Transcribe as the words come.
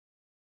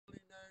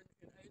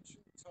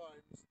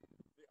times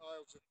the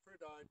Isles of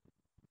Prydain,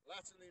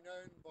 latterly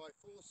known by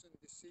force and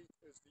deceit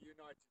as the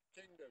United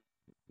Kingdom.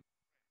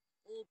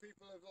 All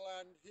people of the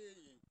land, hear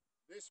ye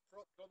this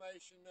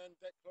proclamation and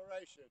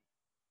declaration.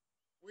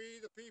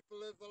 We, the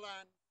people of the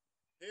land,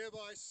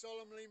 hereby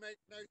solemnly make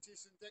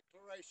notice and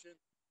declaration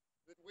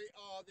that we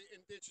are the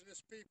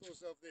indigenous peoples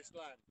of this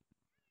land.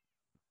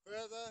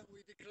 Further,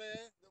 we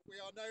declare that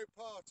we are no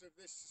part of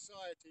this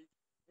society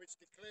which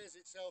declares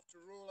itself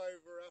to rule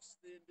over us,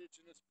 the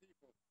indigenous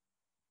people,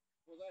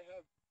 for they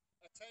have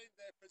attained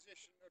their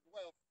position and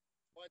wealth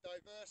by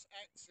diverse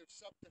acts of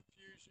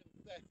subterfuge and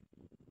theft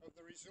of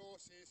the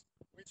resources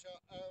which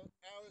are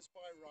ours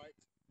by right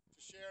to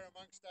share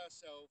amongst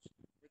ourselves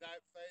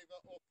without favour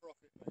or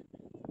profit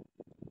making.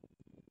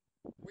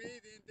 We,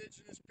 the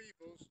indigenous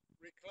peoples,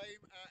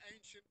 reclaim our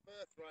ancient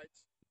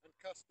birthrights and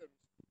customs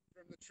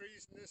from the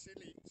treasonous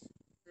elites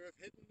who have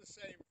hidden the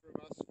same from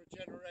us for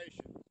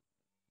generations,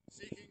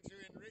 seeking to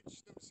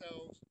enrich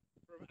themselves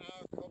from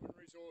our common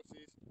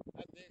resources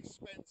at the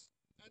expense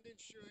and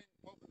ensuing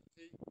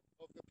poverty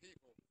of the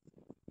people,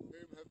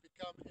 whom have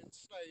become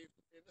enslaved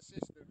in the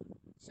system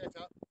set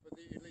up for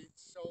the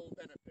elite's sole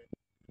benefit.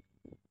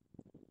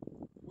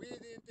 We,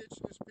 the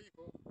indigenous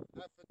people,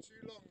 have for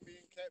too long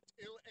been kept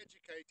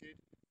ill-educated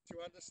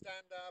to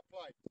understand our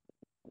plight,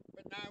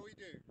 but now we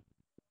do,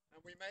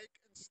 and we make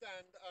and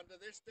stand under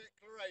this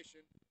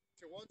declaration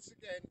to once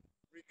again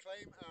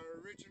reclaim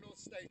our original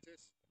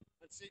status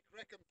and seek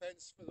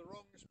recompense for the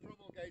wrongs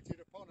promulgated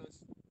upon us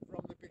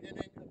from the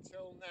beginning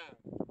until now,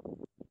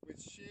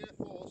 with sheer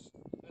force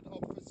and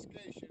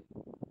obfuscation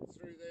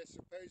through their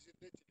supposed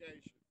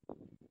litigation.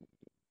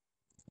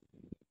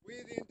 We,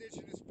 the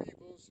indigenous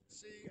peoples,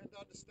 see and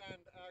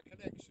understand our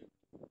connection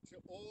to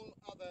all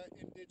other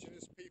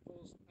indigenous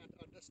peoples and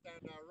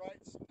understand our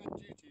rights and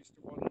duties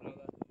to one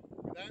another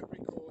without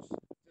recourse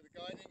to the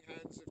guiding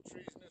hands of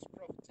treasonous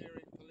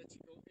profiteering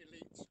political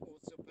elites or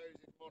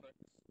supposed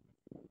monarchs.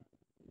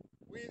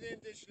 We, the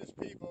indigenous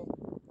people,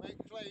 make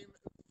claim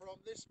from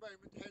this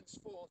moment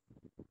henceforth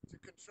to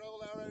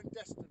control our own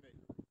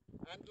destiny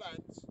and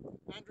lands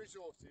and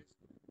resources,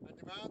 and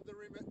demand the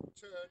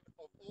return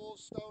of all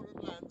stolen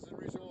lands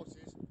and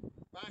resources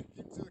back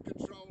into the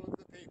control of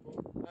the people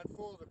and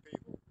for the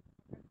people.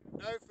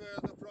 No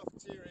further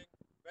profiteering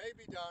may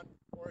be done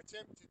or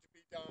attempted to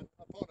be done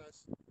upon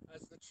us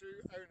as the true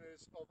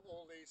owners of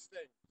all these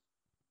things.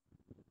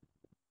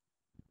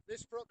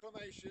 This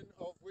proclamation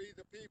of we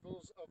the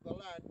peoples of the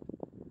land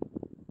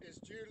is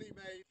duly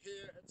made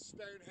here at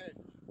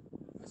Stonehenge,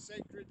 a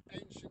sacred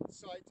ancient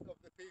site of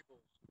the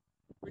peoples,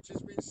 which has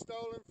been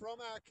stolen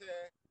from our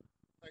care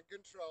and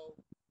control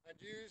and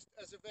used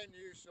as a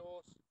venue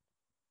source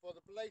for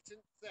the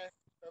blatant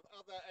theft of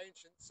other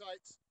ancient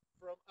sites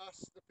from us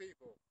the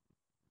people.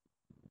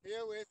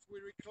 Herewith we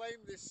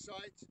reclaim this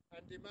site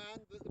and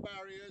demand that the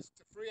barriers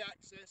to free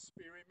access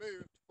be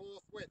removed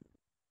forthwith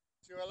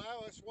to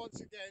allow us once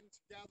again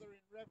to gather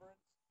in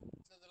reverence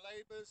to the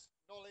labours,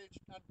 knowledge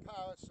and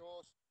power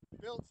source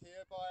built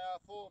here by our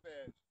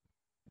forebears.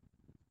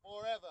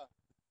 Moreover,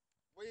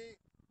 we,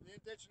 the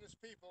indigenous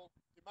people,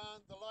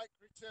 demand the like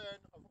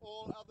return of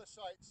all other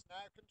sites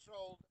now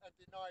controlled and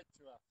denied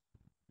to us.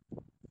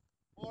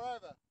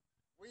 Moreover,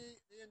 we,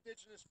 the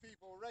indigenous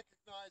people,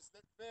 recognise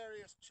that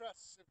various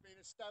trusts have been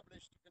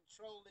established to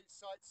control these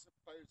sites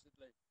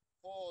supposedly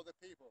for the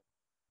people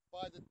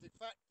by the de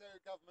facto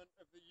government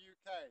of the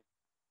UK.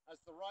 As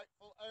the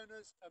rightful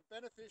owners and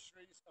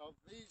beneficiaries of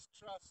these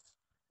trusts,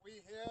 we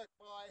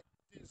hereby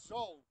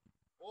dissolve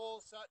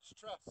all such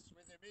trusts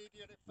with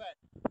immediate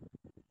effect.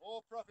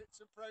 All profits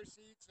and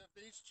proceeds of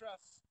these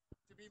trusts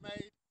to be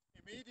made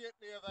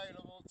immediately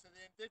available to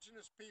the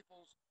indigenous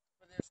peoples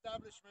for the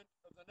establishment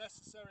of the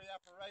necessary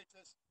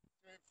apparatus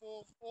to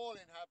inform all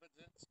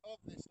inhabitants of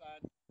this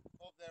land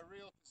of their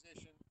real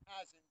position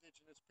as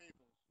indigenous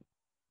peoples.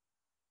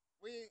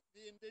 We,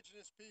 the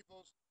indigenous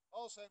peoples,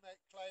 also make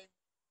claim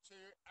to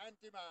and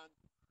demand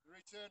the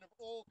return of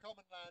all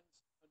common lands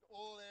and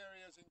all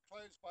areas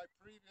enclosed by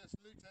previous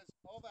looters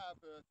of our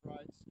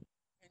birthrights,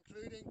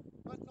 including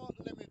but not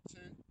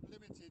limited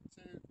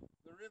to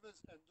the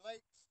rivers and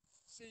lakes,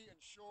 sea and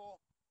shore,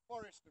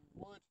 forest and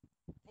wood,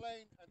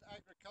 plain and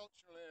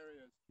agricultural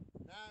areas,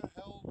 now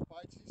held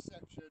by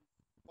deception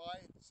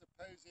by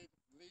supposed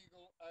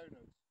legal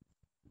owners.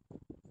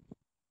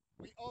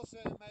 We also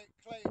make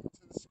claim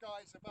to the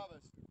skies above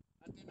us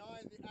and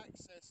deny the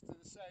access to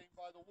the same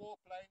by the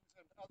warplanes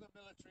and other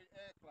military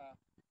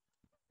aircraft,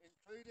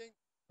 including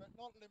but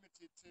not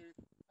limited to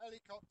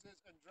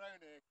helicopters and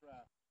drone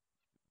aircraft.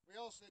 We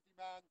also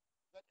demand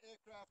that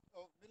aircraft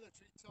of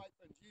military type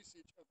and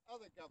usage of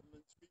other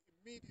governments be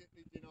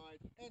immediately denied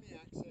any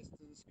access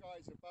to the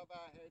skies above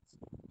our heads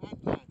and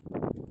land,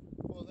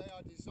 for they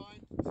are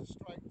designed to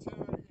strike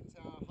terror into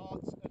our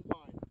hearts and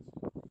minds.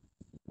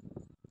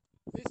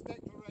 This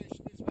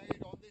declaration is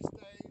made on this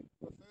day,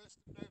 the 1st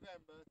of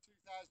November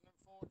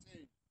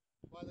 2014,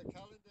 by the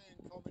calendar in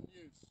common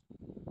use,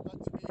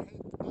 but to be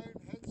known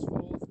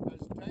henceforth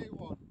as Day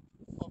 1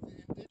 of the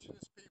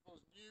Indigenous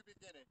People's New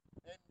Beginning,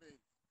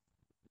 NB.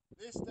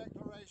 This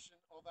declaration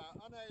of our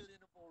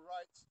unalienable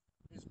rights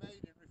is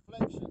made in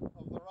reflection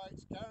of the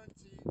rights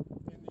guaranteed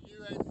in the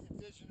UN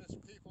Indigenous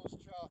Peoples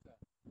Charter,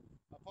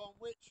 upon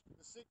which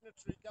the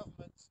signatory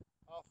governments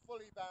are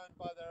fully bound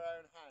by their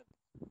own hand.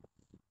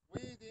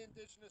 We, the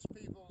Indigenous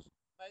peoples,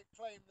 make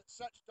claim that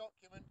such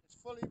document is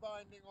fully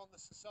binding on the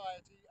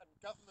society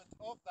and government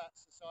of that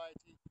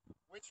society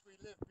which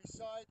we live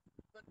beside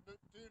but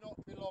do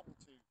not belong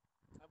to,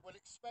 and will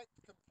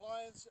expect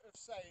compliance of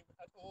same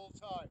at all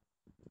times.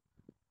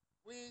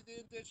 We, the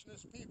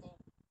Indigenous people,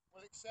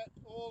 will accept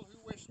all who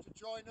wish to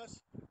join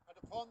us, and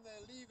upon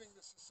their leaving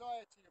the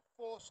society of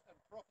force and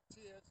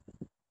profiteers,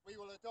 we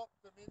will adopt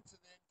them into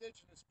the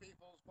Indigenous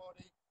people's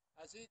body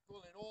as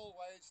equal in all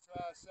ways to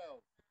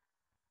ourselves.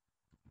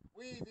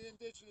 We, the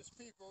Indigenous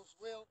peoples,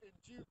 will in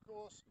due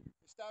course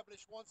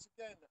establish once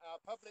again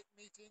our public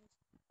meetings,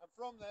 and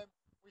from them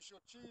we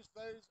shall choose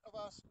those of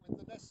us with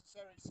the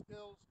necessary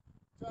skills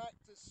to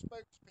act as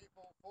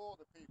spokespeople for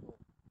the people,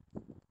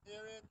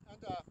 herein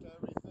and after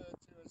referred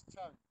to as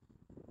tongues.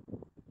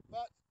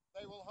 But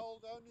they will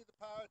hold only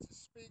the power to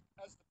speak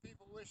as the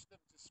people wish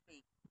them to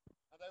speak,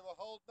 and they will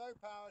hold no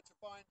power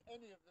to bind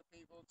any of the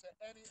people to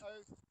any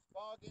oath,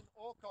 bargain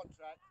or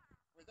contract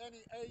with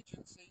any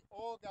agency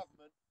or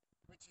government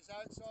which is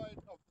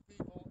outside of the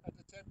people and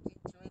attempting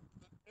to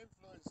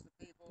influence the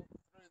people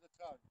through the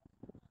tongue.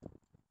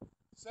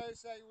 So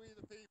say we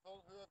the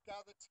people who have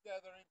gathered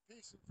together in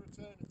peace and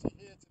fraternity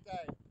here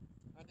today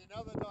and in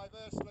other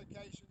diverse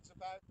locations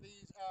about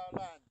these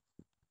our lands.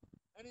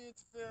 Any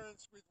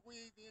interference with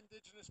we the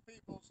Indigenous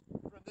peoples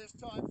from this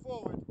time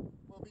forward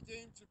will be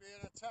deemed to be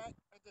an attack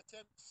and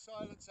attempt to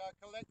silence our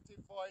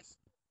collective voice,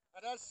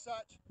 and as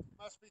such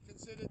must be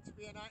considered to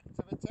be an act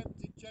of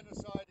attempted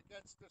genocide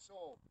against us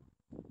all.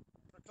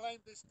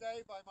 Proclaimed this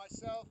day by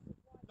myself,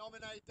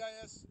 Nomine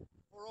Deus,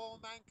 for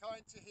all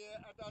mankind to hear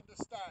and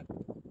understand.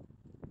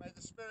 May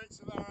the spirits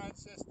of our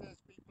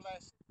ancestors be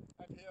blessed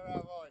and hear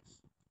our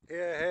voice.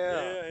 Hear,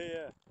 hear. Hear,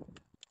 hear.